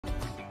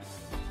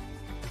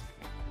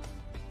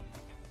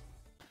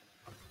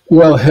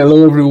Well,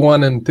 hello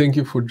everyone, and thank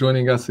you for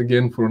joining us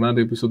again for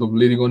another episode of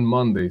Leading on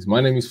Mondays. My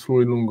name is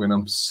Flori Lungu, and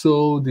I'm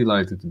so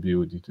delighted to be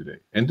with you today.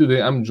 And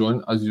today I'm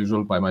joined, as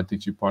usual, by my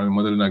teaching partner,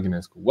 Madalina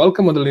Ginescu.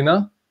 Welcome,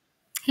 Madalina.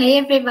 Hey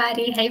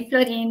everybody, hey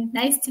Florin,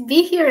 nice to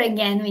be here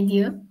again with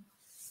you.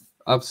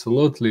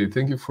 Absolutely,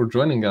 thank you for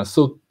joining us.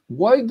 So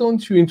why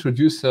don't you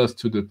introduce us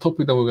to the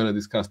topic that we're going to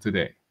discuss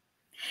today?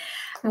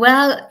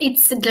 Well,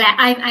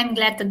 I'm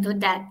glad to do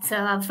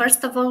that.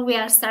 First of all, we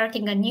are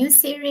starting a new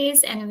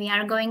series and we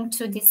are going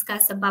to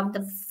discuss about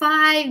the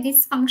 5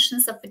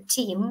 dysfunctions of a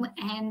team.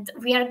 And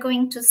we are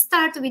going to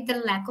start with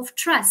the lack of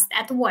trust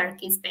at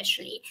work,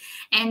 especially.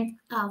 And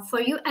for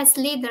you as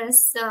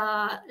leaders,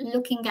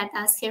 looking at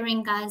us,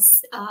 hearing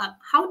us,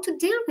 how to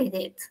deal with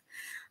it.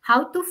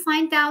 How to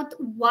find out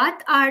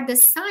what are the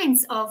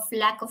signs of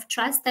lack of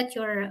trust at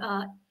your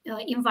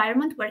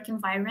work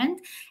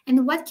environment,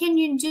 and what can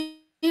you do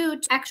to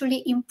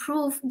actually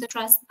improve the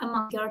trust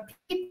among your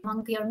people,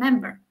 among your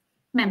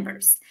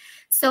members.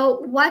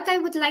 So what I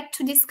would like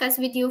to discuss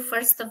with you,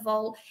 first of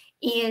all,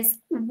 is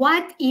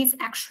what is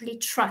actually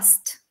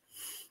trust?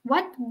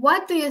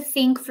 What do you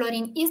think,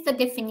 Florin, is the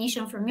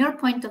definition from your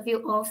point of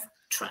view of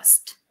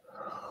trust?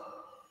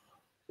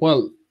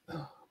 Well,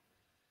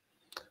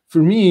 for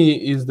me,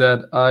 is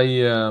that I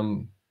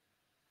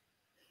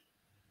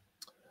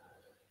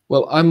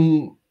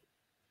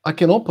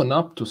can open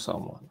up to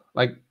someone.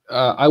 Like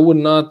I would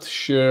not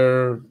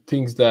share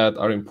things that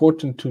are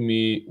important to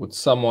me with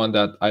someone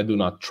that I do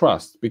not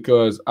trust,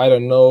 because I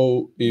don't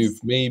know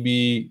if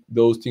maybe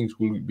those things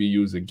will be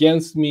used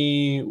against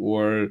me,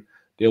 or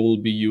they will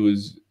be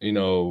used, they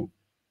will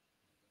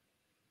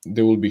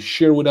be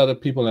shared with other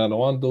people, and I don't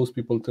want those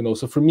people to know.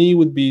 So for me, it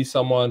would be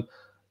someone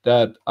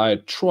that I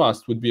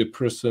trust, would be a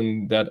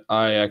person that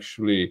I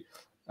actually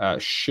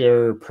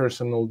share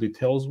personal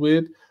details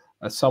with,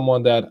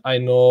 someone that I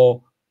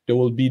know they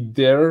will be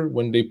there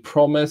when they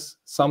promise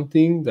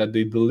something that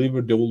they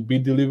deliver. They will be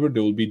delivered.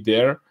 They will be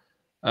there.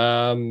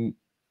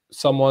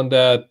 Someone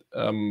that,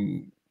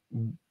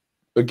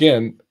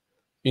 again,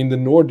 in the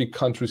Nordic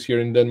countries here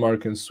in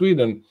Denmark and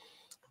Sweden,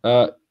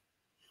 like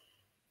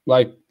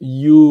I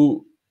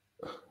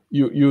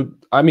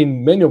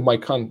mean,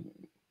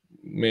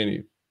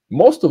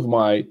 most of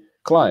my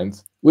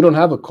clients, we don't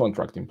have a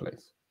contract in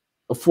place,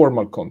 a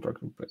formal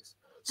contract in place.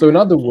 So in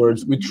other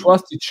words, we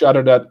trust each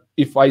other that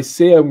if I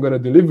say I'm going to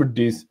deliver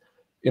this,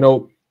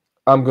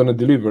 I'm going to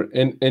deliver.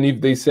 And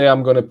if they say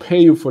I'm going to pay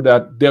you for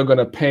that, they're going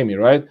to pay me,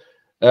 right?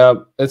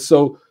 And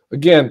so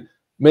again,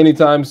 many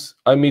times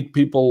I meet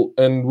people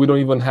and we don't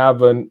even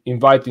have an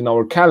invite in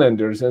our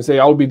calendars and say,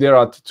 I'll be there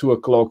at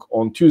 2:00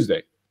 on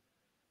Tuesday.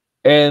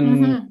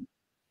 And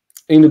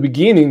in the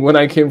beginning, when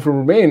I came from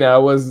Romania, I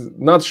was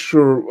not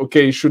sure,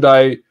 okay, should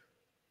I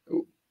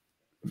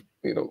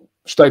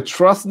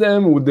trust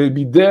them? Would they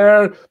be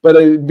there?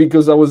 But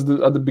because I was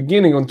at the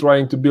beginning on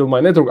trying to build my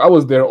network, I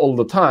was there all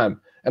the time.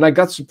 And I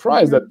got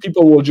surprised that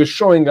people were just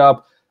showing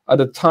up at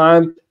the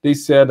time they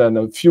said, and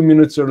a few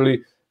minutes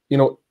early,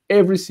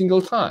 every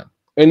single time.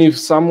 And if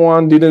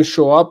someone didn't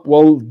show up,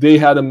 well, they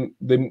had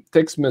the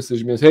text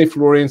message means, hey,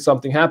 Florian,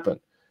 something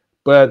happened.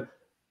 But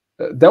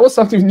that was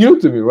something new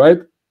to me, right?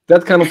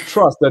 That kind of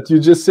trust, that you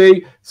just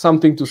say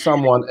something to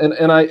someone.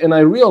 And I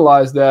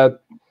realized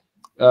that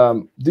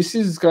this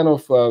is kind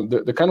of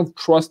the kind of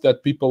trust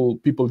that people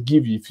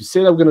give you. If you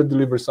say I'm going to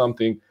deliver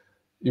something,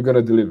 you're going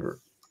to deliver.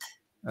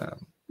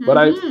 But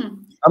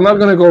I'm not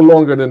going to go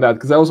longer than that,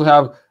 because I also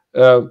have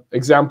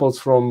examples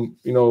from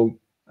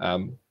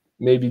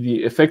maybe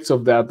the effects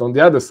of that on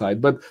the other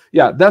side. But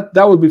yeah,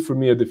 that would be for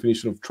me a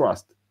definition of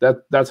trust.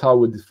 That's how I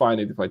would define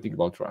it if I think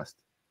about trust.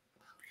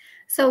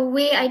 So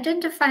we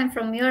identify,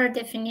 from your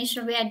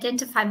definition, we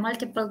identify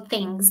multiple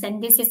things.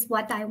 And this is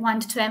what I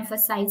want to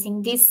emphasize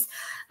in this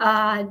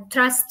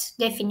trust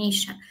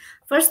definition.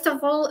 First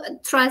of all,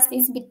 trust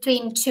is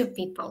between 2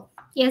 people.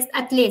 Yes,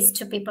 at least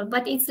 2 people.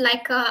 But it's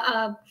like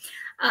a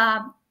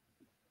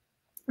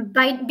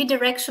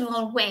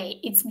bidirectional way.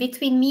 It's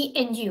between me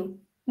and you,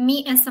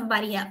 me and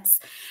somebody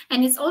else.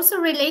 And it's also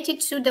related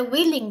to the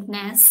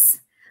willingness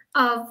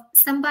of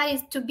somebody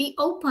to be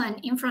open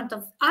in front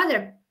of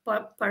other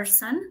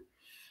person.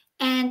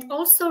 And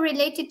also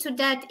related to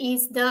that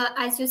is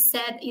as you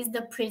said, is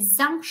the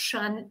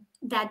presumption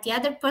that the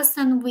other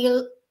person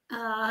will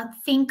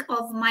think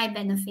of my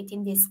benefit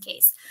in this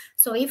case.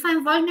 So if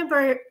I'm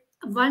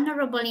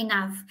vulnerable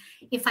enough,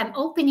 if I'm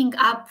opening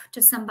up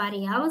to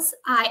somebody else,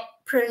 I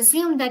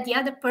presume that the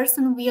other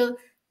person will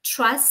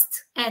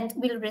trust and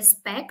will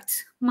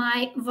respect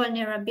my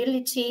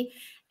vulnerability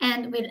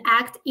and will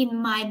act in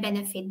my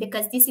benefit,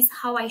 because this is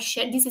how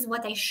this is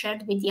what I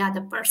shared with the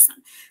other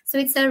person. So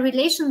it's a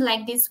relation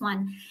like this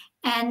one.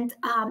 And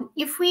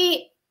if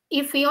we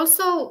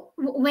also,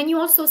 when you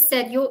also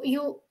said,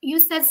 you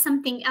said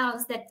something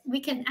else that we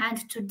can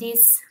add to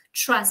this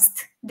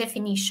trust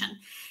definition.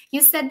 You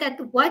said that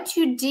what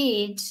you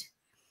did,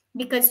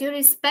 because you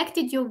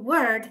respected your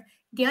word,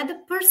 the other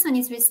person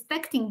is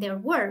respecting their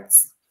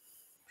words.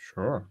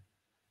 Sure.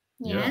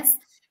 Yes.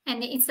 Yeah.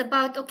 And it's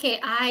about,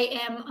 okay,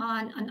 I am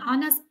an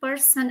honest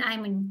person,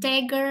 I'm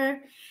integer,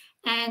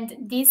 and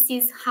this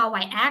is how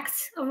I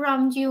act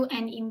around you.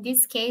 And in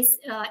this case,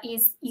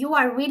 is you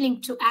are willing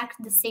to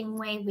act the same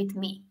way with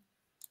me,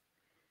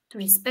 to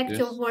respect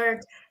your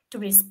word, to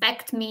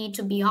respect me,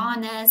 to be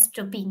honest,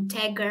 to be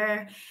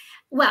integer.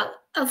 Well,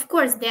 of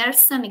course, there are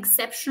some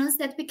exceptions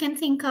that we can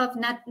think of.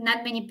 Not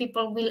many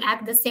people will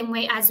act the same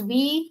way as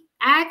we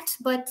act,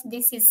 but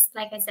this is,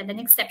 like I said, an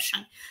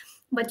exception.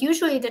 But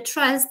usually the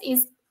trust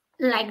is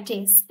like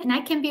this, and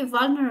I can be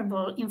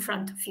vulnerable in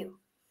front of you.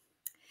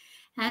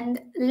 And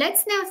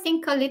let's now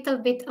think a little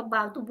bit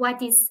about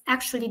what is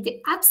actually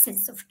the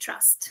absence of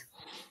trust.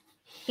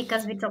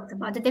 Because we talked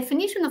about the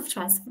definition of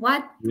trust,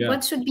 what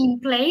should be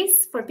in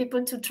place for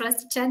people to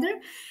trust each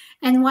other,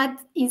 and what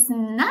is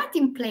not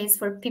in place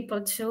for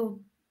people to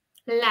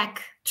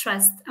lack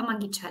trust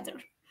among each other.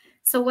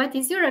 So what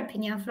is your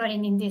opinion,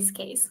 Florin, in this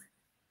case?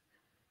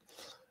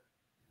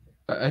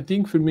 I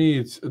think for me,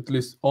 it's at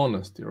least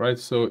honesty, right?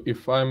 So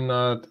if I'm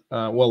not,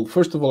 well,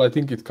 first of all, I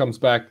think it comes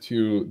back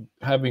to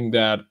having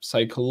that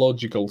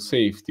psychological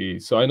safety.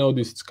 So I know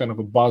this is kind of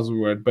a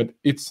buzzword, but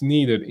it's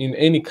needed in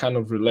any kind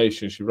of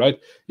relationship, right?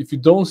 If you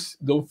don't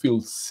feel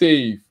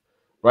safe,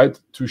 right,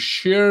 to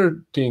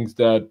share things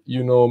that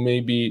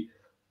maybe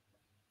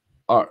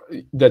are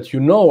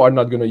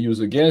not going to use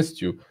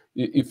against you,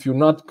 if you're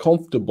not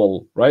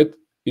comfortable, right?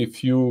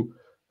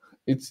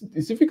 It's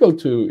difficult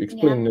to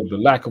explain the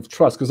lack of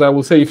trust, because I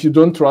will say, if you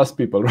don't trust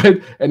people,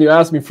 right? And you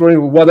ask me,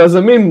 Florin, what does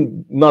it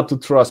mean not to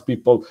trust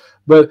people?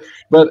 But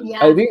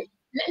I think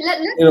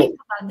let's think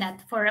about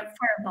that for a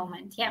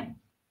moment.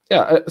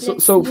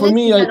 So for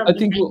me, I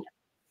think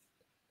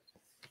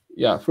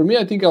for me,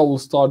 I think I will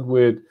start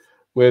with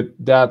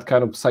that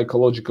kind of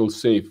psychological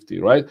safety,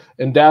 right?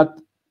 And that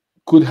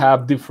could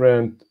have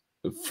different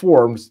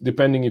forms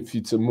depending if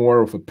it's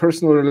more of a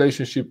personal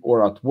relationship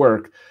or at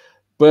work.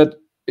 But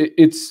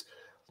it's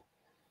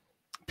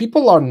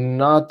people are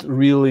not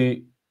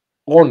really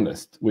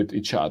honest with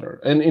each other,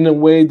 and in a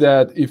way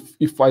that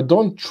if I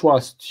don't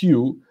trust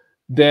you,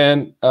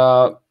 then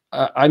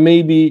I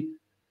maybe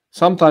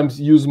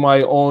sometimes use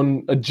my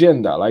own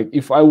agenda. Like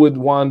if I would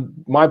want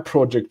my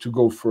project to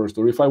go first,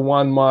 or if I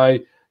want my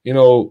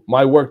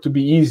my work to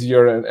be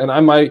easier, and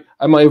I might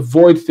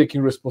avoid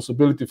taking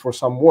responsibility for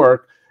some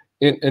work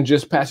and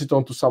just pass it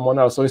on to someone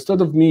else. So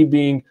instead of me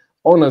being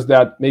honest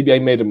that maybe I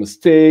made a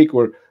mistake,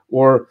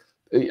 or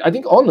I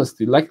think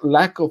honesty, like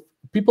lack of,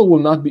 people will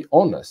not be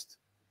honest,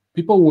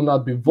 people will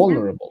not be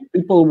vulnerable,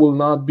 people will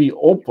not be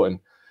open,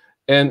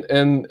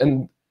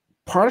 and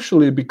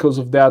partially because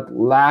of that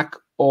lack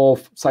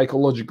of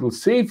psychological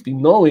safety,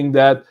 knowing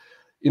that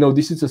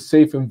this is a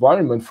safe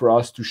environment for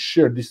us to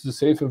share, this is a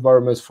safe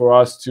environment for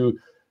us to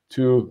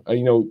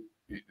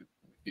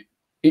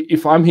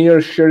if I'm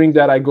here sharing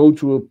that I go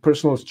through a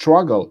personal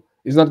struggle,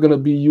 it's not going to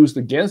be used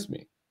against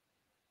me.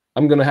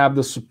 I'm going to have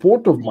the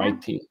support of my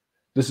team,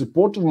 the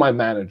support of my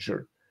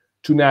manager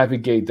to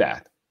navigate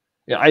that.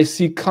 I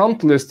see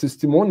countless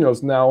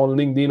testimonials now on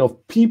LinkedIn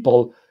of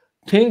people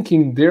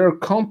thanking their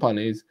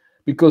companies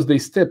because they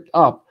stepped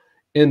up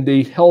and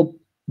they helped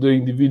the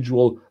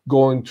individual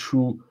going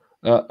through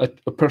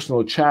a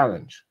personal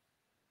challenge.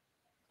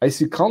 I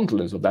see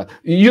countless of that.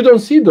 You don't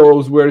see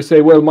those where you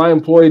say, well, my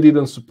employee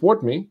didn't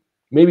support me.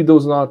 Maybe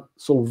those are not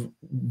so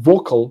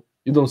vocal.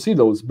 You don't see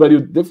those, but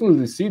you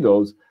definitely see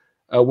those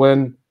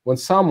when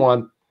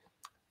someone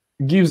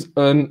gives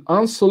an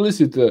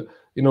unsolicited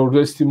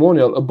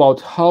testimonial about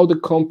how the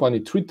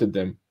company treated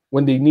them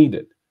when they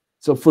needed.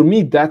 So for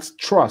me, that's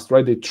trust,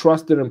 right? They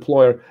trust their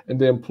employer, and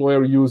the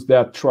employer use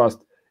that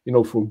trust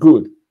for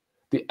good.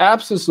 The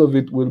absence of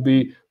it will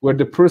be where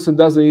the person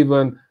doesn't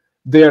even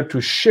dare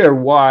to share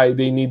why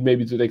they need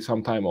maybe to take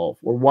some time off,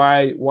 or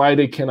why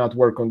they cannot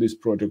work on this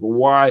project, or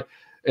why,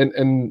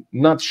 and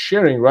not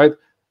sharing, right?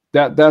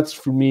 That's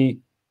for me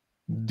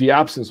the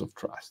absence of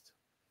trust.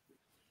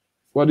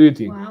 What do you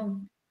think? Wow.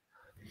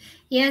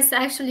 Yes,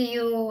 actually,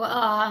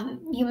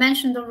 you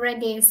mentioned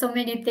already so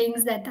many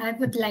things that I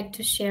would like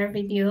to share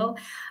with you.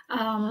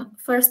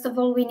 First of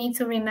all, we need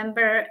to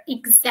remember,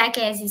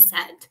 exactly as you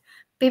said,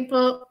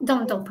 people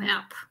don't open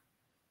up.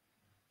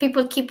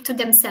 People keep to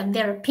themselves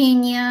their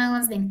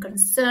opinions, their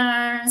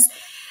concerns,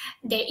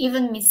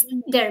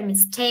 their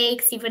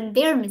mistakes,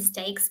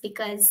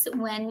 because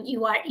when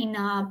you are in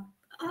a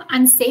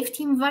unsafe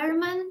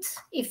environment,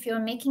 if you're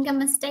making a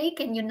mistake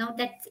and you know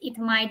that it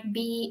might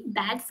be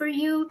bad for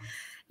you,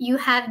 you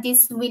have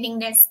this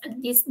willingness,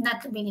 you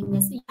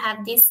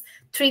have this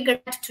trigger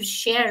to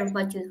share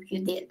what you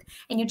did,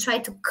 and you try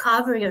to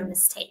cover your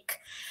mistake.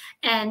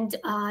 And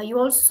you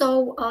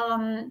also,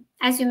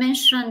 as you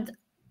mentioned,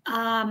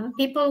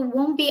 people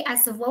won't be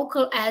as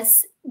vocal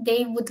as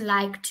they would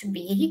like to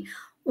be,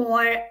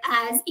 or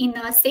as in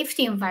a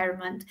safety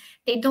environment.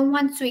 They don't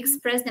want to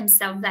express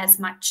themselves as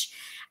much.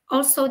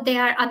 Also, they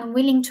are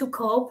unwilling to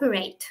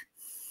cooperate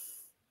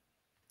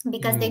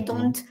because they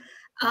don't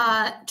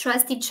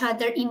trust each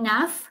other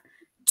enough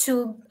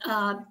to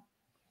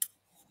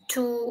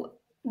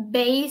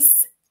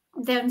base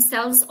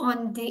themselves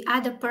on the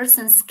other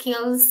person's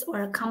skills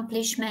or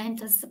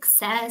accomplishment or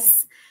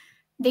success.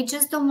 They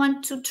just don't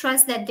want to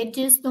trust that. They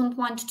just don't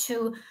want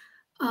to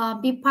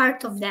be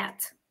part of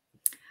that.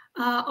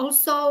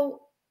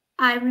 Also,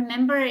 I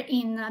remember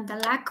in the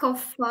lack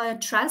of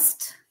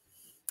trust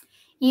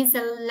is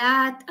a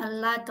lot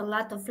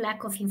of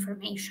lack of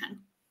information.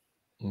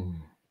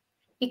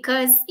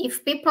 Because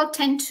if people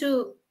tend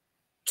to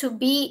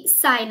be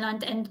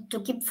silent and to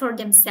keep for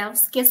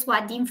themselves, guess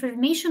what? The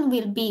information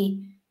will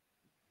be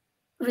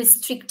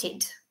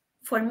restricted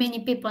for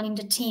many people in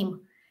the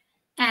team.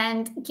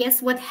 And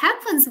guess what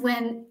happens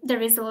when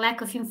there is a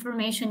lack of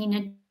information in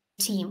a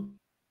team?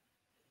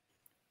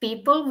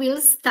 People will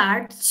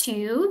start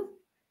to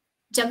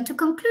jump to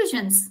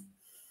conclusions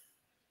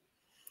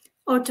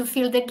or to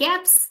fill the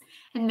gaps.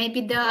 And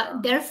maybe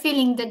they're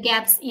filling the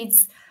gaps.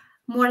 It's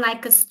more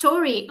like a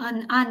story,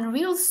 an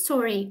unreal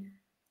story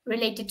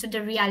related to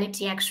the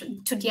reality,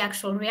 to the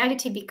actual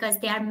reality, because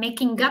they are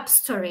making up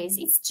stories.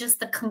 It's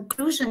just a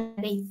conclusion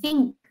they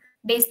think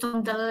based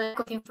on the lack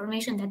of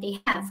information that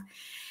they have.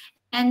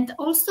 And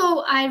also,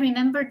 I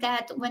remember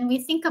that when we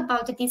think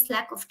about this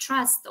lack of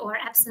trust or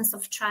absence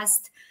of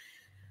trust,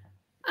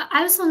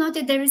 I also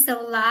noted there is a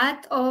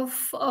lot of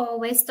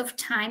waste of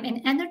time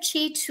and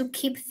energy to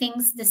keep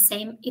things the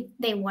same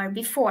they were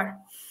before.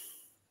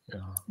 Yeah.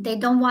 They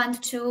don't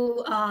want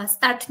to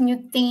start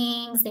new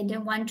things. They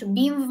don't want to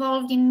be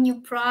involved in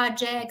new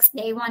projects.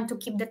 They want to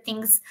keep the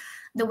things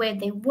the way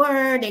they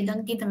were. They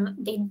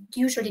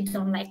usually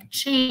don't like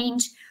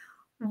change.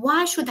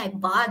 Why should I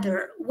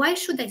bother? Why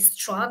should I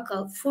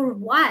struggle? For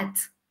what?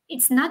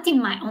 It's not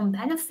in my own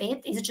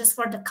benefit. It's just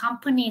for the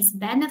company's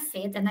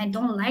benefit, and I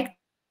don't like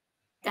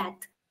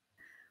that.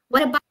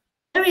 What about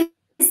there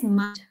is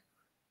much?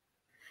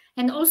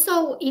 And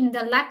also in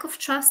the lack of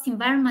trust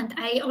environment,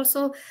 I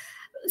also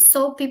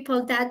saw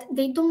people that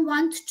they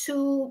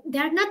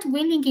are not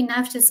willing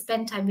enough to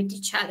spend time with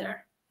each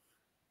other.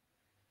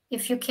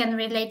 If you can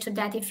relate to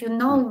that, if you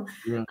know,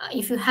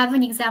 if you have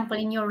an example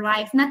in your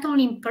life, not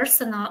only in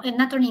personal and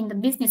not only in the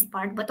business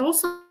part, but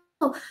also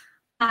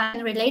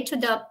relate to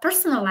the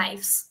personal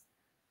lives.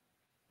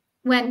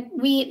 When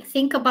we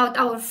think about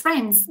our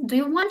friends, do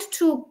you want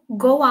to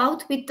go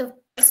out with the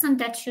person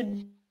that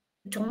you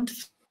don't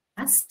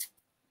trust?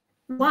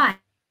 Why?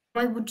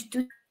 Why would you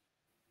do that?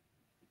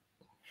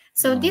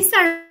 So these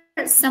are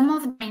some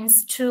of the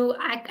things to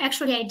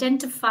actually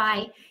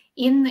identify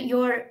in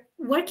your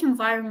work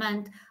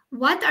environment.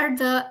 What are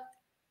the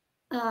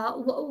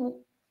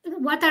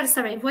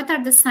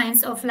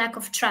signs of lack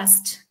of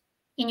trust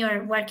in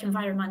your work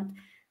environment?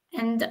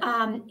 And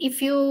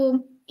if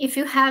you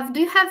have, do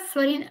you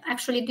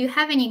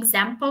have any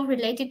example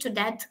related to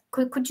that?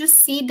 Could you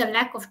see the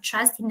lack of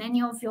trust in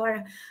any of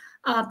your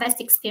past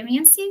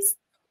experiences?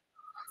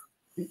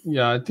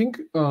 Yeah, I think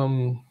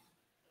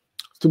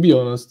to be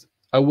honest,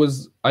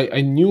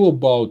 I knew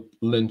about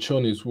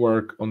Lencioni's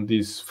work on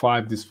these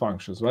 5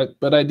 dysfunctions, right?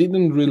 But I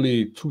didn't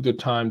really took the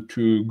time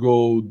to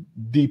go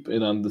deep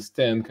and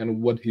understand kind of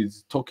what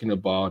he's talking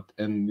about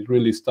and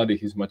really study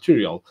his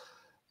material.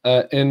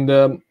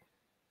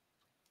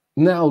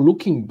 Now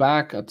looking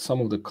back at some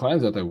of the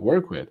clients that I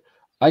work with,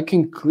 I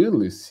can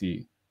clearly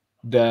see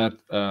that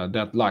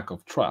that lack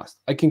of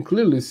trust. I can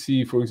clearly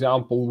see, for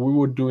example, we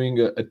were doing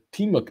a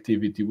team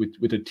activity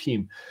with a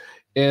team.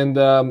 And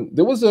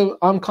there was an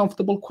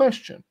uncomfortable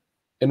question.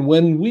 And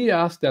when we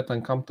asked that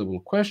uncomfortable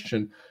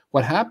question,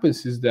 what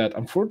happens is that,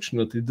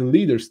 unfortunately, the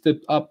leader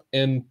stepped up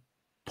and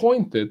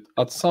pointed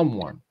at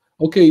someone.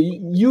 Okay,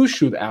 you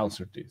should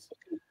answer this.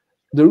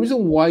 The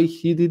reason why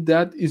he did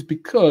that is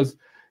because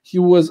he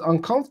was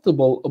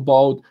uncomfortable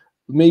about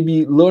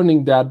maybe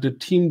learning that the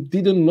team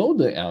didn't know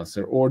the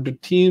answer, or the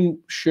team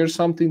shared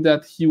something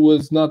that he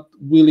was not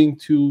willing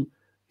to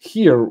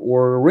hear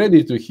or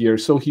ready to hear.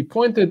 So he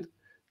pointed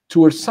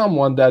towards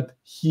someone that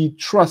he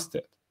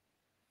trusted,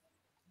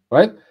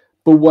 right?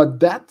 But what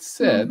that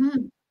said,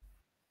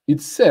 it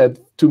said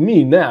to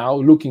me now,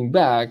 looking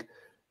back,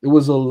 there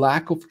was a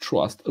lack of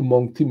trust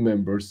among team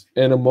members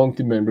and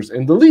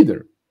the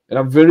leader. And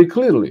I'm very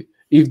clearly,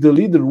 if the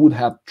leader would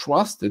have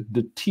trusted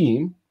the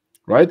team,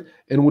 right,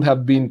 and would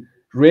have been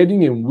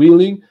ready and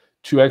willing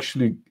to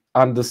actually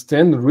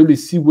understand and really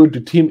see where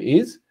the team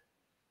is,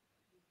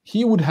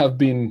 he would have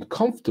been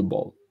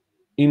comfortable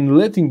in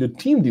letting the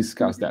team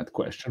discuss that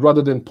question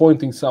rather than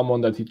pointing someone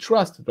that he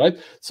trusted, right?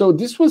 So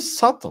this was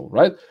subtle,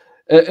 right?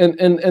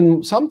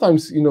 And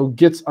sometimes,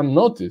 gets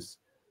unnoticed,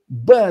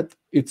 but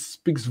it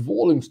speaks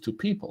volumes to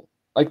people.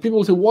 Like,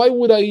 people say, why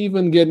would I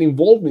even get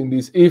involved in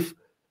this if,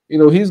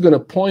 he's going to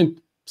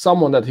point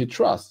someone that he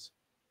trusts?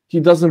 He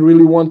doesn't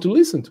really want to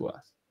listen to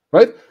us,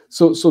 right?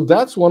 So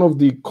that's one of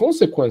the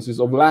consequences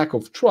of lack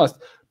of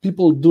trust.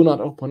 People do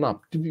not open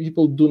up.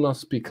 People do not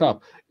speak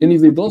up. And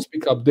if they don't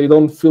speak up, they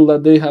don't feel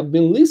that they have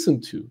been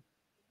listened to,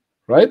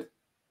 right?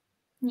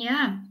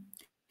 Yeah.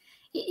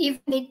 If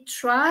they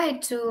try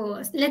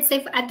to, let's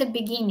say at the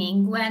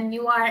beginning, when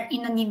you are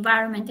in an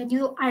environment and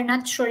you are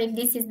not sure if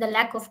this is the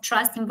lack of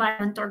trust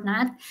environment or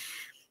not,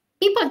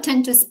 people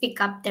tend to speak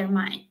up their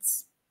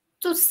minds,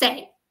 to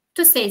say,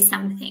 to say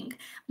something.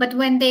 But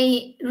when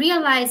they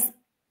realize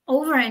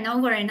over and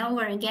over and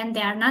over again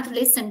they are not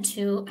listened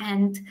to,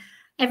 and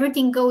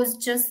everything goes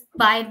just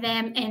by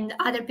them, and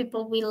other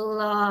people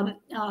will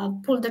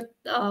pull the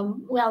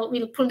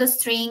will pull the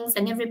strings,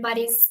 and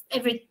everybody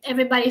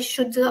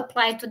should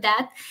apply to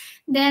that,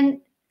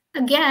 then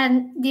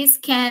again this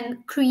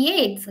can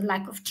create a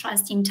lack of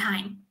trust in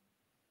time.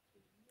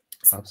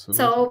 Absolutely.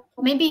 So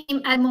maybe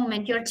at the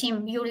moment your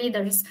team, you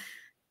leaders,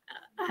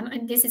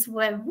 and this is who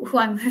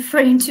I'm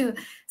referring to.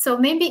 So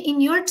maybe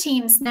in your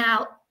teams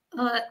now,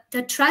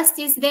 the trust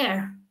is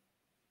there,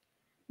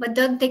 but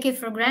don't take it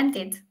for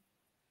granted.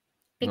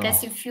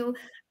 Because if you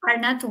are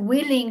not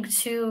willing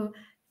to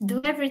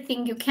do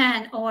everything you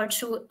can or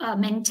to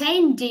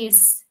maintain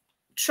this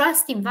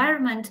trust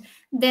environment,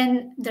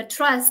 then the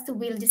trust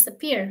will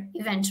disappear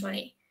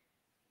eventually.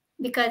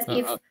 Because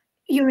if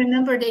you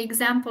remember the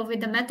example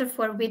with the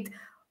metaphor with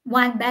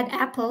one bad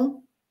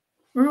apple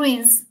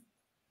ruins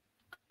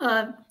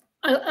a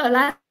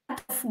lot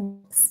of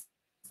goods.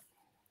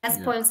 That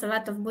spoils a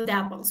lot of good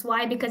apples.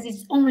 Why? Because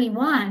it's only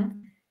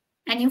one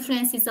and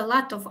influences a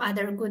lot of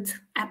other good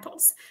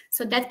apples.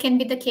 So that can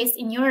be the case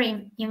in your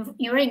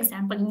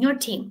example, in your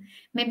team.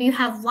 Maybe you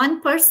have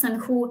one person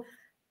who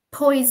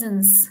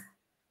poisons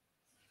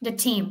the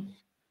team,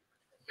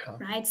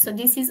 right? So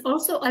this is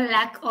also a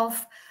lack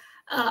of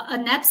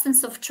an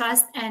absence of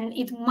trust, and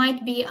it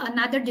might be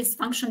another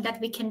dysfunction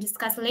that we can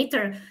discuss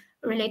later,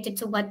 related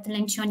to what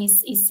Lencioni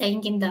is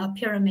saying in the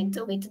pyramid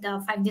with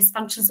the 5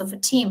 dysfunctions of a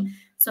team.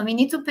 So we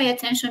need to pay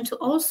attention to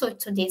also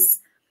to these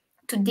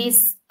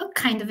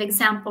kind of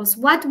examples.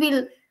 Where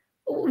will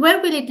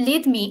it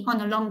lead me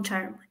on a long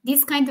term?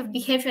 This kind of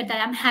behavior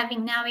that I'm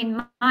having now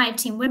in my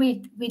team, where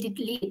will it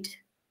lead?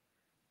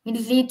 Will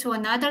it lead to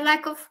another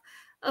lack of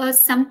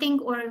something,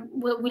 or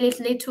will it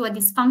lead to a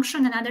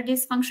dysfunction, another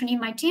dysfunction in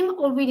my team,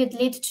 or will it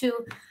lead to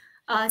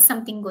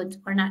something good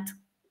or not?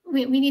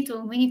 We need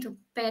to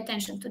pay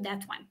attention to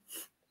that one.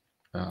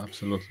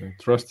 Absolutely.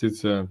 Trust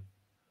is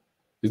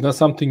it's not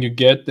something you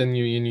get and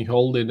you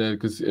hold it,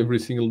 because every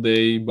single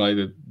day by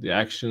the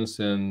actions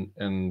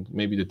and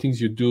maybe the things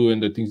you do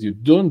and the things you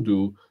don't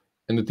do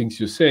and the things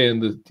you say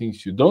and the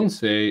things you don't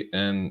say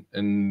and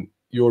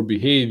your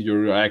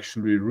behavior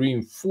actually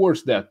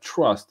reinforce that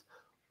trust,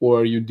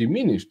 or you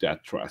diminish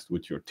that trust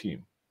with your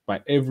team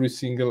by every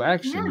single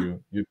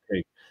action you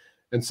take.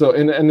 And so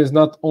and it's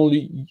not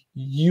only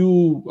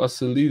you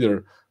as a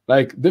leader,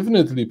 like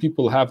definitely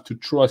people have to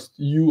trust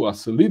you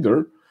as a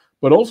leader,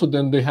 but also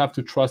then they have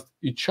to trust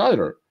each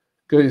other,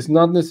 because it's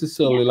not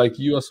necessarily like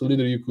you as a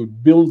leader, you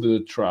could build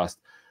the trust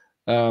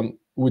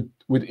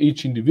with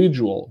each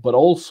individual, but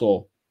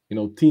also, you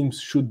know, teams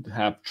should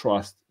have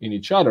trust in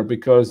each other,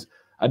 because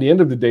at the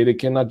end of the day, they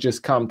cannot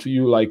just come to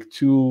you like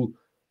two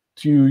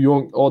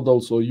young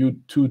adults or you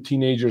two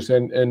teenagers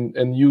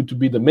and you to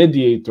be the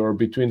mediator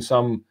between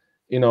some,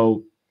 you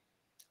know,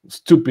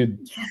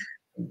 stupid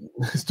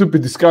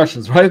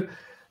discussions, right?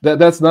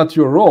 That's not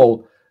your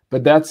role.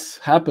 But that's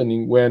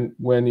happening when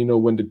you know,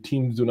 when the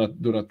teams do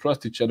not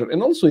trust each other.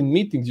 And also in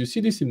meetings, you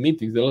see this in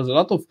meetings, there is a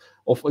lot of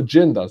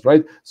agendas,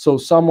 right? So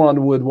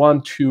someone would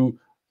want to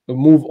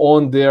move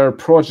on their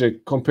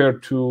project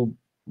compared to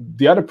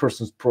the other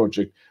person's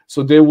project,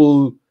 so they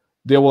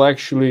will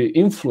actually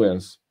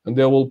influence and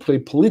they will play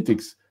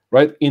politics,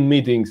 right, in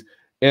meetings.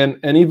 And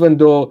even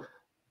though,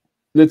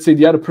 let's say,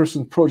 the other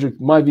person's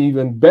project might be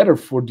even better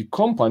for the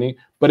company,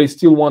 but they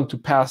still want to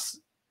pass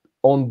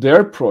on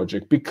their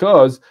project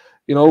because,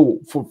 you know,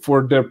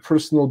 for their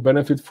personal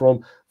benefit,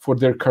 for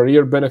their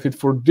career benefit,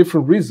 for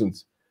different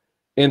reasons.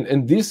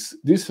 And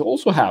this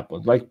also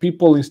happens. Like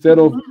people, instead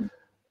of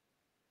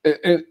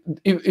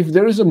if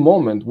there is a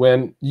moment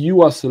when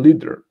you as a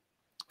leader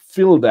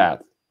feel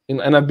that,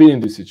 and I've been in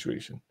this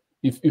situation,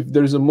 if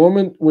there's a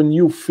moment when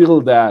you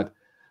feel that,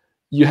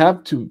 you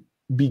have to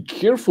be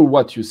careful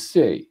what you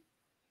say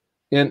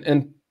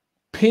and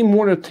pay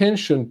more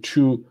attention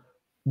to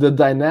the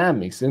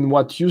dynamics and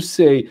what you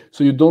say,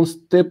 so you don't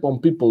step on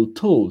people's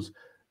toes.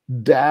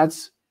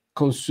 That's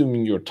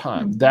consuming your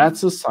time.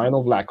 That's a sign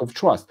of lack of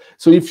trust.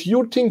 So if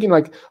you're thinking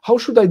like, how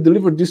should I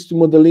deliver this to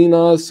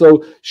Madalena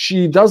so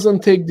she doesn't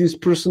take this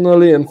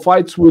personally and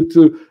fights with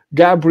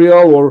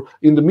Gabriel or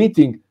in the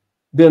meeting,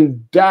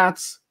 then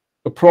that's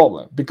a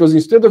problem, because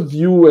instead of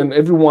you and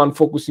everyone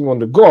focusing on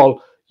the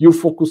goal, you're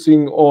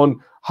focusing on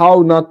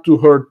how not to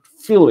hurt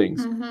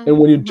feelings. And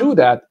when you do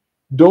that,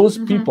 those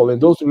people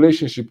and those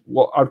relationships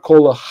are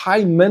called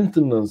high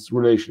maintenance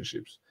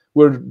relationships,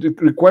 where it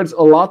requires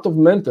a lot of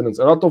maintenance,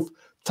 a lot of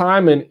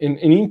time and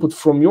input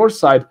from your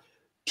side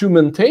to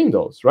maintain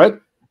those, right?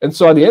 And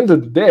so at the end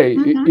of the day,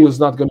 it is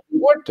not going to be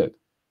worth it.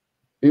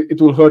 It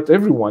will hurt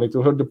everyone. It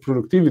will hurt the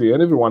productivity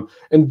and everyone.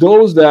 And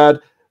those that,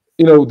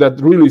 you know, that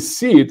really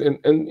see it,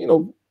 and you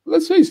know,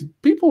 let's face it,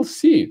 people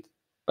see it.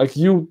 Like,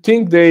 you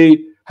think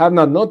they have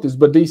not noticed,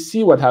 but they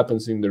see what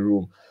happens in the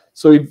room.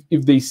 So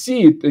if they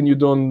see it and you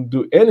don't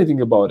do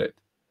anything about it,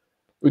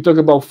 we talked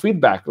about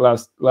feedback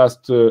last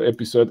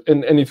episode,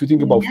 and if you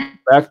think about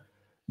feedback,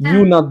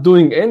 you not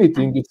doing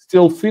anything, it's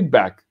still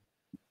feedback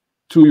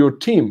to your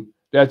team.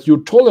 that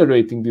you're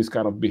tolerating this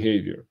kind of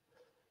behavior.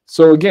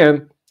 So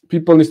again,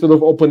 people, instead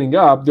of opening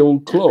up, they will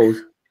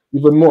close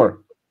even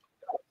more.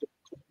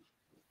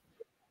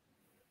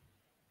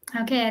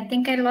 Okay, I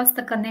think I lost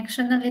the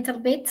connection a little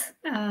bit.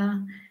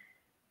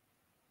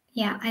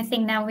 Yeah, I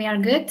think now we are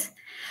good.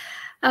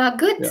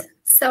 Good. Yeah.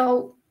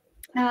 So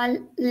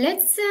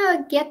let's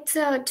get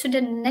to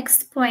the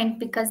next point,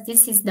 because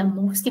this is the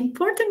most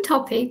important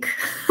topic.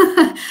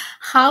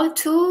 How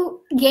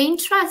to gain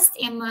trust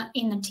in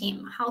a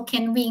team. How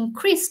can we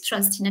increase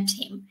trust in a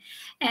team?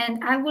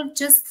 And I will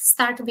just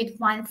start with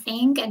one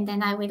thing, and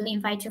then I will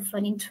invite you,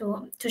 Florin,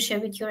 to share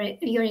with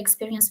your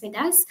experience with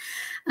us.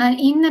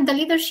 In the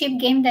leadership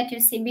game that you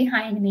see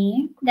behind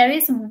me, there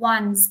is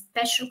one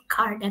special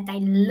card that I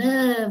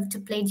love to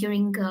play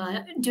during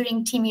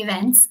team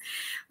events,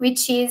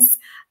 which is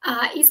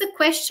a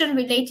question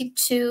related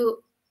to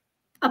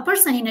a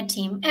person in a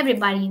team,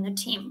 everybody in a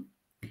team.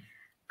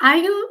 Are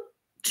you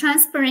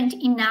transparent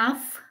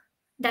enough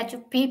that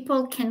your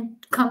people can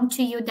come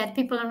to you, that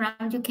people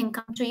around you can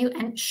come to you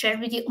and share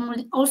with you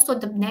only also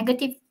the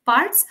negative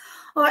parts?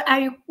 Or are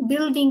you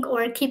building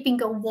or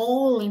keeping a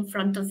wall in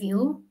front of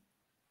you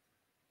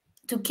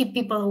to keep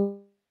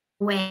people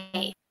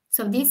away?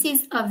 So this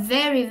is a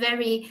very,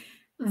 very,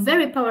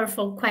 very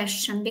powerful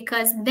question,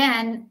 because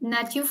then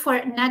not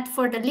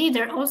for the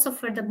leader, also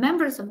for the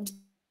members of the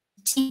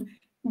team,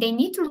 they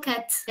need to look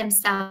at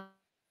themselves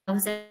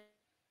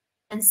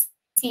and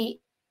see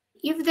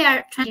if they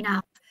are trying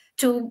enough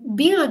to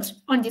build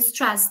on this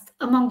trust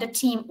among the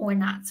team or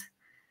not.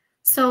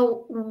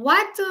 So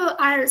what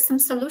are some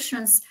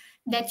solutions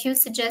that you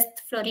suggest,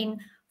 Florin,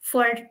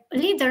 for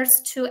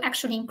leaders to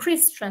actually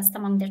increase trust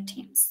among their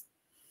teams?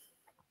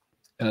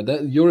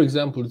 Your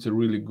example is a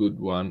really good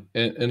one.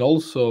 And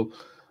also,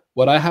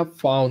 what I have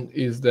found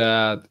is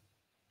that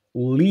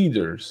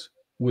leaders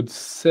would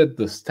set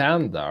the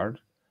standard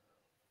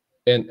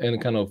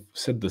and kind of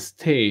set the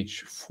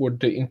stage for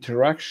the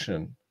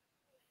interaction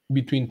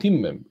between team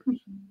members.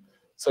 Mm-hmm.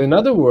 So in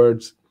other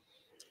words,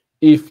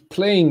 if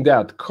playing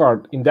that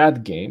card in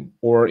that game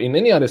or in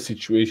any other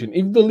situation,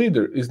 if the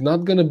leader is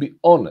not going to be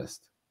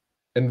honest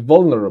and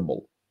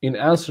vulnerable in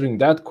answering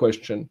that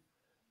question,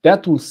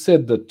 that will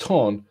set the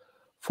tone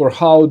for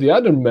how the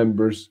other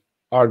members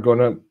are going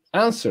to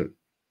answer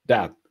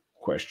that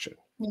question.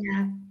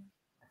 Yeah.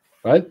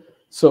 Right?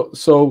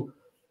 So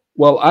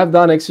well, I've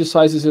done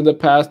exercises in the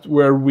past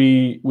where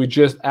we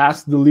just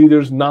ask the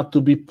leaders not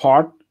to be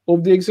part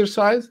of the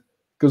exercise,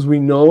 because we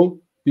know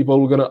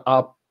people are going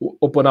to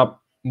open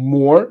up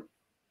more.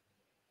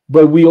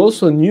 But we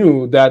also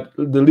knew that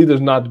the leaders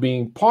not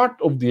being part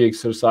of the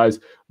exercise,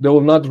 they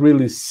will not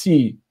really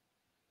see,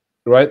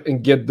 right,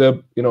 and get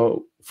the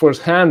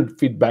first-hand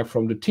feedback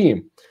from the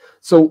team.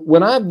 So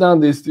when I've done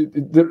this,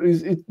 there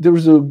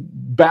is a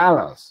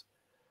balance.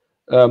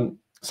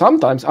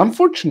 Sometimes,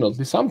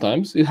 unfortunately,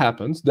 sometimes it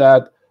happens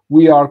that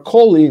we are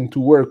called in to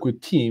work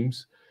with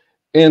teams,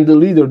 and the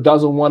leader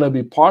doesn't want to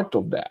be part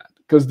of that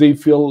because they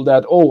feel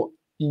that, oh,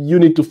 you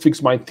need to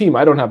fix my team.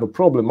 I don't have a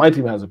problem. My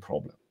team has a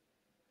problem.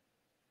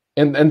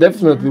 And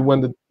definitely, yeah,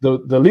 when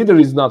the leader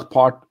is not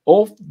part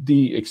of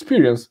the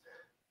experience,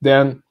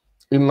 then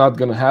we're not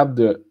going to have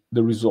the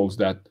results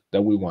that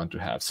we want to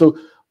have. So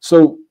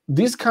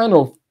these kind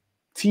of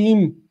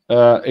team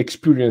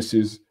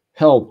experiences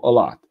help a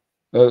lot.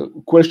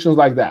 Questions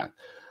like that.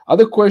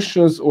 Other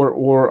questions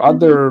or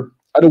other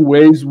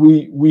ways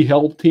we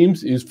help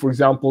teams is, for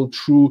example,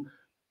 through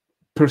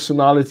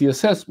personality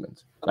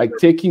assessment, like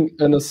taking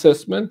an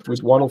assessment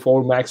with one of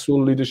our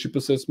Maxwell leadership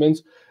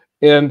assessments,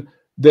 and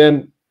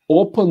then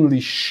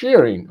openly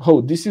sharing, oh,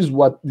 this is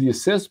what the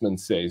assessment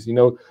says,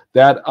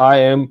 that I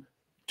am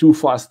too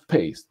fast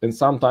paced, and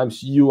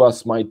sometimes you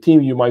as my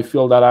team, you might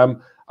feel that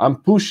I'm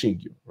pushing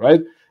you,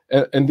 right?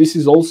 And this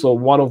is also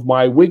one of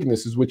my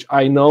weaknesses, which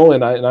I know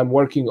and I'm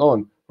working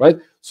on, right?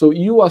 So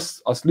you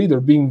as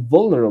leader being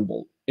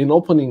vulnerable in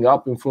opening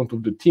up in front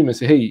of the team and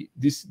say, hey,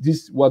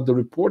 this what the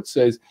report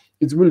says,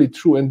 it's really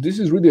true, and this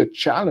is really a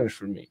challenge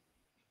for me,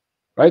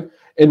 right?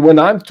 And when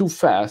I'm too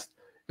fast,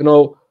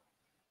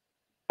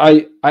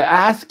 I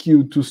ask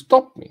you to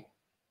stop me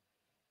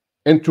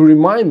and to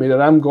remind me that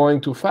I'm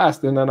going too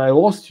fast and then I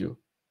lost you.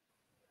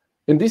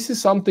 And this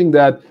is something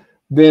that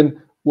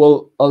then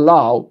will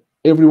allow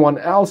everyone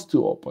else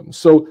to open.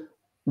 So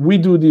we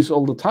do this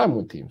all the time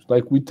with teams.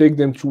 Like, we take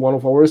them through one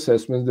of our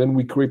assessments, then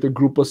we create a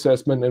group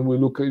assessment, and we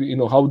look at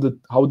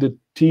how the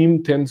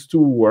team tends to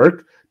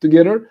work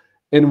together,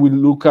 and we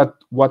look at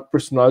what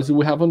personality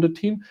we have on the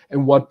team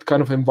and what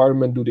kind of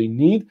environment do they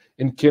need,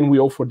 and can we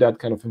offer that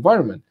kind of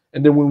environment.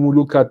 And then when we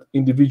look at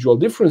individual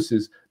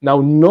differences,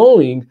 now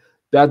knowing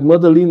that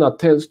Madalina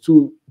tends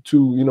to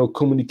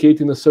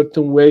communicate in a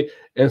certain way,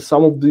 and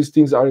some of these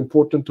things are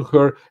important to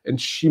her, and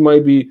she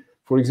might be,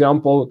 for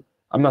example,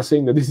 I'm not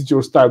saying that this is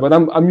your style, but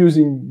I'm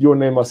using your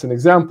name as an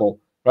example,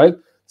 right?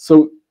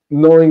 So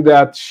knowing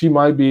that she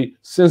might be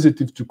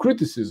sensitive to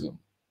criticism,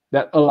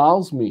 that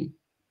allows me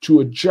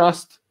to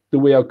adjust the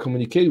way I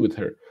communicate with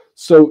her.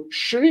 So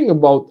sharing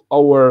about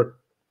our,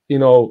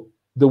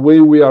 the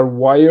way we are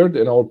wired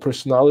and our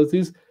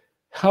personalities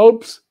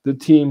helps the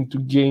team to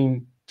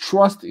gain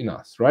trust in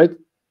us, right?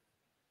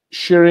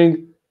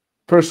 Sharing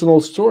personal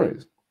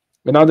stories.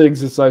 Another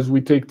exercise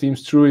we take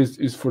teams through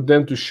is for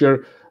them to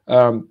share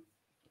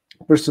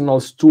personal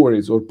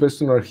stories or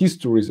personal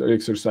histories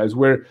exercise,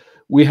 where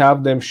we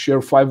have them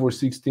share 5 or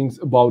 6 things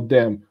about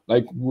them,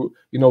 like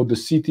the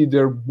city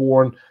they're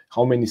born,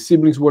 how many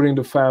siblings were in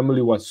the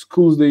family, what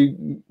schools they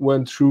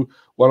went through,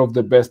 one of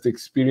the best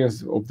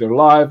experience of their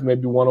life,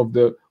 maybe one of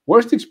the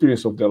worst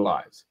experience of their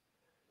lives.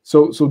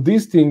 So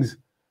these things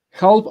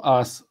help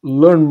us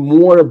learn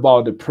more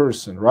about the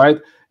person, right?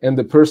 And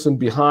the person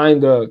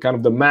behind the kind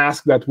of the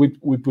mask that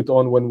we put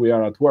on when we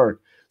are at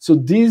work. So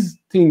these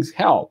things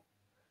help.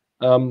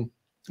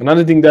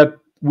 Another thing that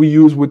we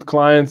use with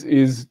clients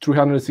is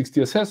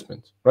 360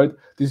 assessment, right?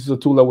 This is a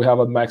tool that we have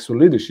at Maxwell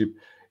Leadership.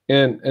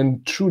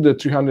 And through the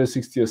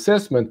 360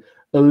 assessment,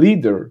 a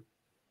leader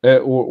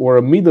or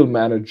a middle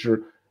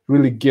manager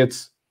really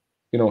gets,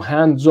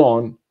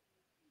 hands-on.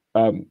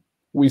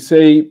 We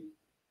say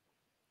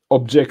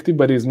objective,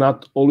 but it's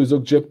not always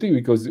objective,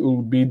 because it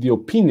will be the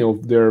opinion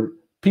of their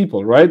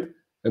people, right?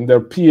 And their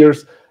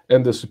peers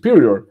and the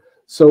superior.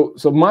 So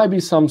might be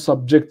some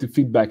subjective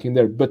feedback in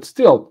there, but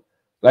still,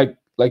 like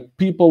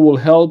people will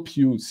help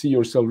you see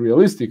yourself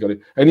realistically.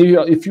 And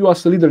if you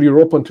as a leader, you're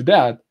open to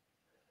that,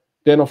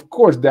 then of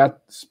course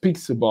that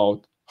speaks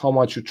about how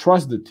much you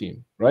trust the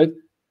team, right?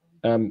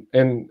 And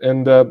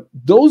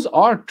those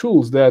are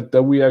tools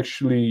that we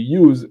actually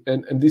use,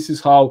 and this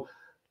is how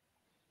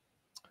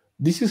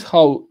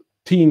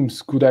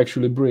teams could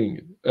actually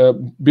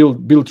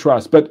build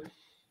trust. But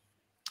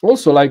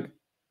also, like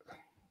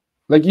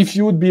if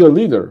you would be a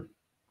leader,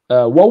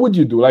 what would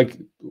you do? Like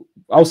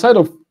outside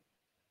of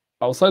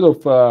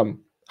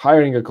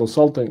hiring a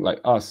consultant like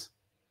us,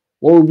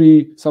 what would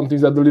be some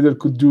things that the leader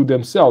could do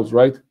themselves,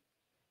 right?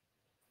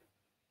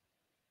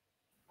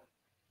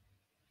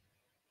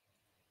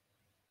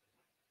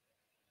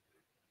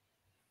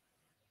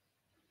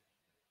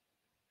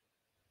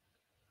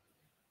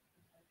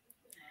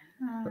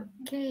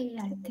 Okay,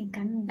 I think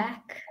I'm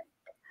back.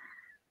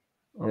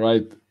 All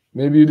right.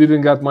 Maybe you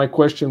didn't get my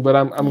question, but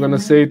I'm gonna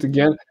say it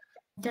again.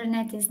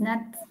 Internet is not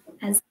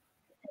as.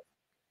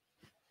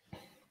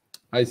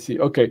 I see.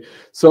 Okay.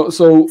 So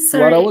Sorry,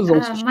 what I was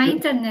also my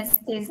internet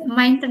is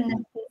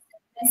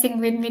messing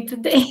with me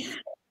today.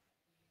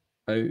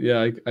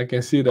 I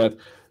can see that.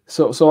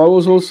 So I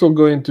was also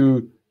going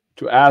to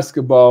ask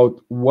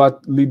about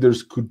what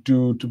leaders could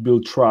do to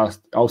build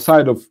trust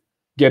outside of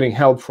getting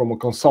help from a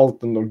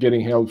consultant or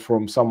getting help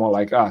from someone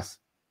like us.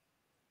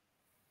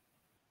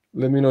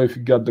 Let me know if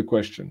you got the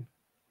question.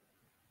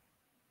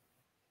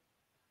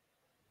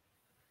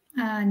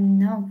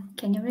 No.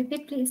 Can you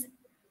repeat, please?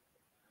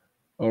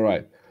 All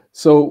right.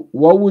 So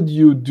what would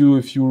you do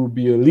if you would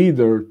be a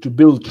leader to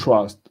build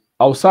trust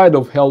outside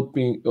of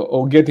helping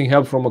or getting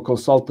help from a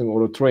consultant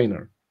or a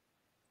trainer?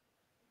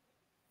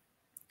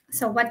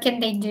 So what can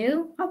they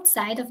do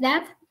outside of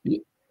that?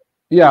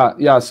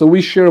 Yeah. So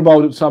we share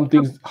about some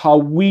things, how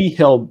we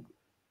help,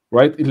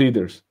 right,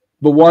 leaders.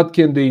 But what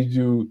can they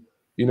do,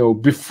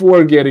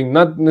 before getting,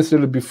 not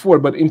necessarily before,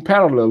 but in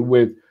parallel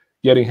with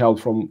getting help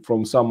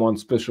from someone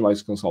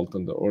specialized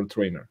consultant or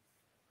trainer?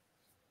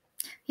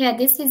 Yeah,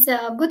 this is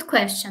a good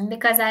question,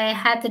 because I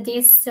had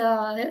this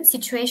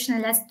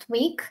situation last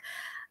week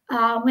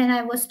when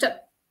I was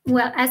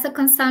as a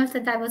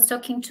consultant. I was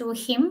talking to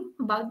him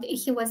about,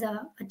 he was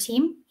a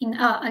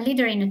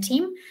leader in a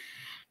team,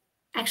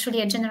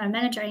 actually a general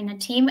manager in a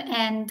team,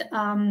 and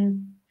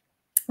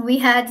we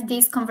had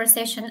this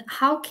conversation: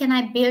 how can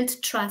I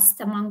build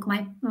trust among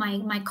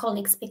my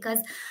colleagues, because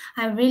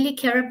I really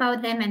care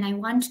about them and I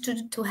want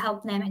to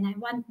help them and I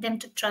want them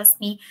to trust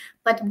me,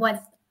 but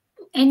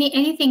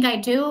anything I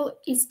do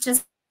is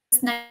just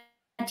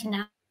not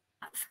enough,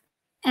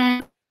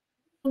 and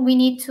we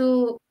need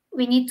to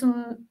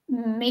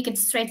make it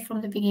straight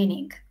from the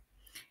beginning.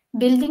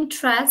 Building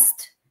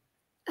trust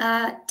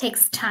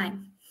takes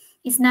time.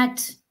 It's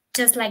not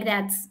just like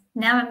that.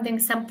 Now I'm doing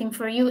something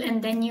for you,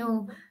 and then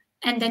you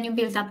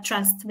build up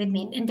trust with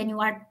me, and then you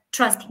are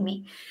trusting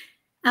me.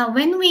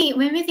 When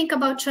we think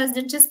about trust,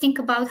 just think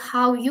about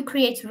how you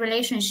create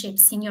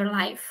relationships in your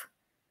life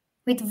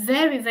with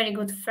very, very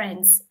good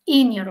friends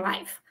in your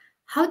life.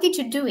 How did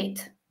you do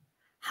it?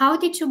 How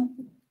did you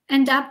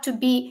end up to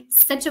be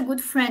such a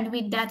good friend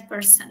with that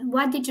person?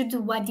 What did you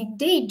do? What did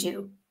they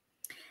do?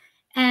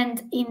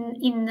 And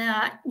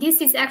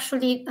this is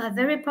actually a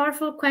very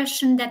powerful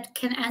question that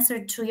can answer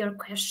to your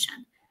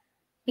question.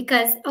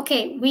 Because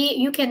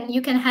you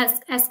can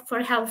ask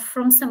for help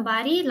from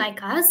somebody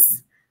like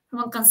us, from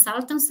a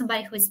consultant,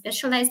 somebody who is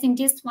specialized in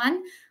this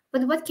one.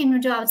 But what can you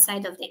do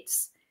outside of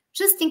this?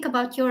 Just think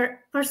about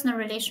your personal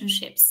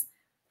relationships.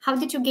 How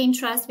did you gain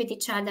trust with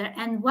each other?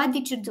 And what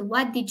did you do?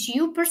 What did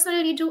you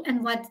personally do?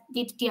 And what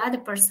did the other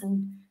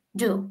person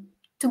do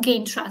to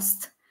gain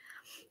trust?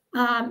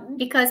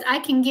 Because I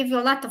can give you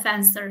a lot of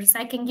answers.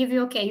 I can give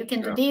you, you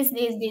can do this,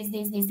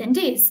 and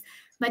this.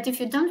 But if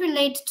you don't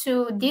relate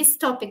to this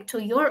topic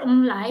to your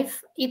own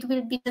life, it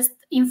will be just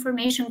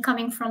information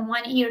coming from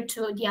one ear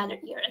to the other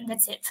ear, and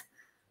that's it.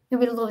 you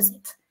will lose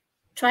it.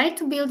 Try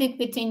to build it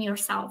within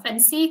yourself and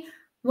see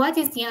what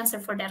is the answer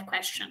for that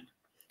question.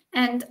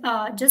 And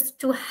just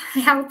to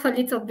help a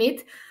little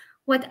bit,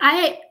 what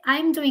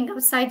I'm doing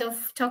outside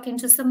of talking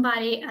to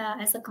somebody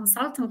as a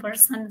consultant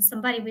person,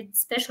 somebody with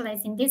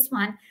specialized in this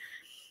one,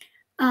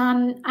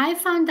 I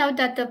found out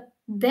that the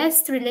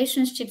best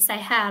relationships I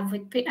have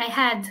with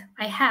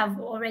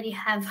already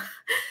have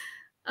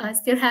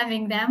still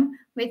having them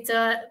with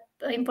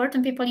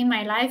important people in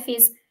my life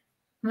is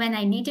when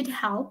I needed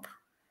help,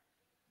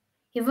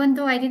 even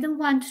though I didn't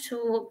want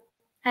to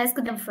ask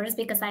them first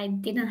because I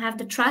didn't have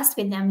the trust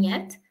with them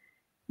yet.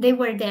 They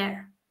were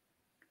there.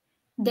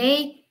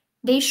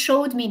 They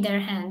showed me their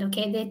hand.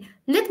 Okay, they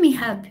let me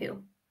help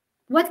you.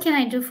 What can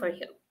I do for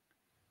you?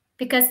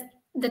 Because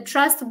the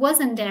trust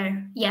wasn't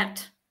there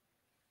yet.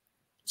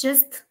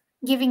 Just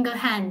giving a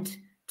hand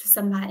to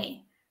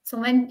somebody. So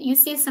when you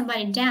see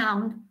somebody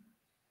down,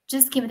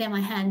 just give them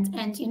a hand,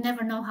 and you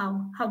never know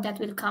how that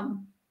will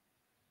come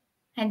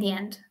at the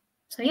end.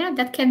 So yeah,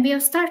 that can be a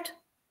start.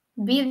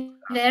 Be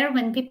there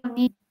when people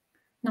need,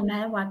 no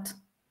matter what.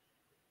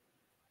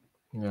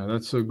 Yeah,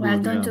 that's so good. Well,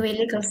 don't do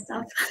illegal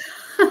stuff.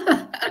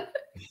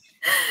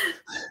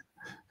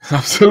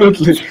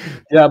 Absolutely.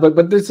 Yeah,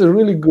 but that's a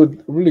really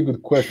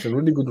good question,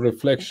 really good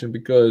reflection,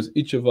 because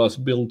each of us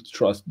build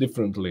trust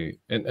differently.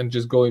 And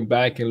just going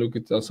back and look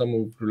at some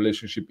of the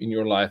relationship in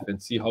your life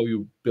and see how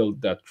you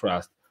build that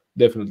trust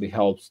definitely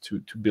helps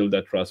to build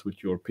that trust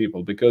with your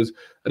people. Because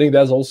I think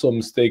that's also a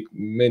mistake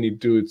many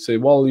do. It say,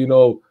 well,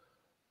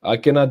 I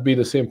cannot be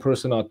the same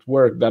person at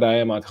work that I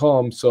am at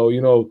home. So,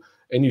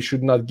 and you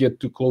should not get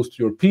too close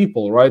to your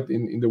people, right?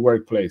 In the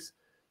workplace.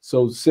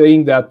 So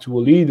saying that to a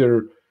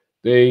leader,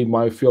 they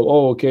might feel,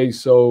 oh, okay,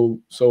 so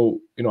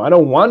I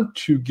don't want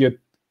to get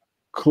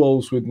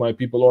close with my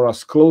people, or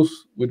as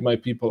close with my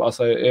people as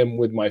I am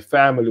with my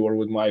family or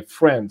with my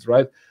friends,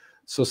 right?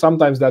 So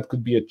sometimes that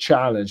could be a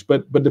challenge,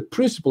 but the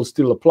principle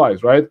still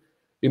applies, right?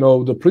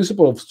 The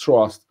principle of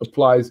trust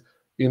applies,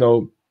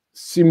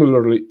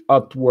 similarly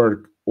at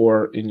work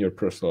or in your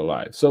personal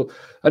life. So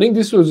I think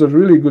this was a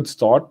really good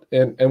start,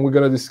 and we're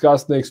going to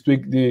discuss next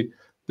week the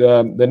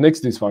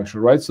next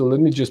dysfunction, right? So let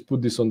me just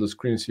put this on the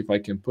screen, see if I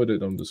can put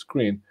it on the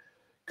screen,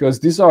 because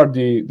these are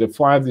the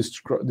 5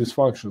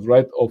 dysfunctions,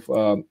 right,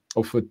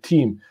 of a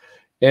team,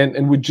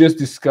 and we just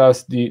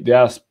discussed the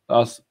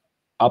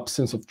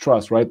absence of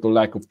trust, right, the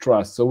lack of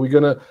trust. So we're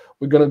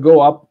gonna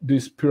go up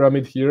this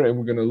pyramid here, and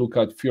we're gonna look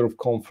at fear of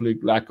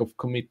conflict, lack of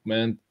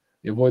commitment,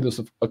 avoidance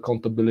of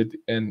accountability,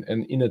 and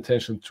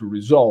inattention to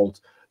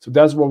results. So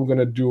that's what we're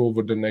gonna do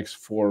over the next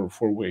four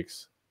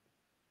weeks.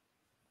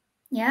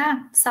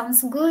 Yeah,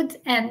 sounds good.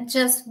 And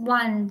just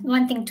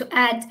one thing to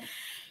add: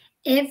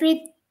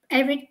 every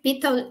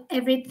bit of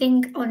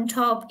everything on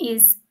top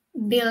is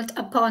built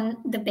upon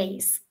the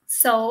base.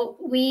 So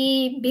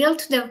we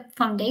built the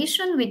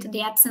foundation with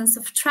the absence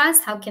of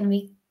trust. How can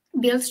we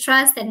build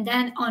trust? And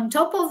then on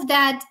top of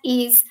that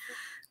is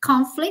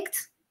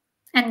conflict,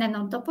 and then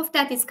on top of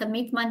that is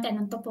commitment, and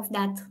on top of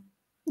that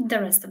the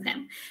rest of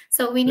them.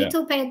 So we need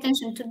to pay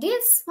attention to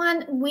this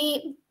one.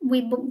 We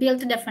built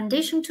the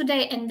foundation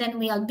today, and then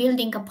we are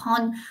building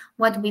upon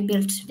what we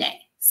built today.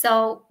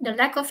 So the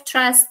lack of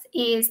trust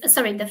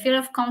the fear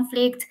of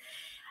conflict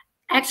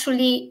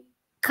actually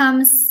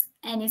comes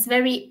and is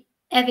very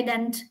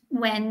evident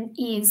when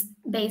is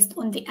based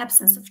on the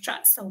absence of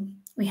trust. So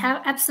we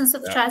have absence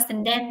of trust,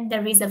 and then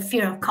there is a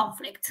fear of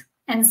conflict,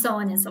 and so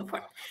on and so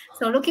forth.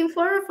 So looking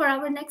forward for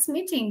our next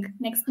meeting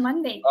next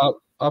Monday.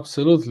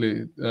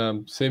 Absolutely.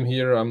 Same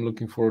here. I'm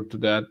looking forward to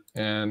that.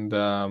 And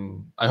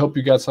I hope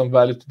you got some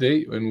value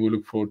today, and we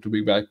look forward to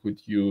be back with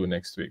you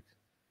next week.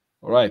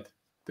 All right.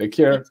 Take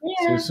care. See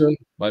you soon.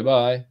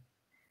 Bye-bye.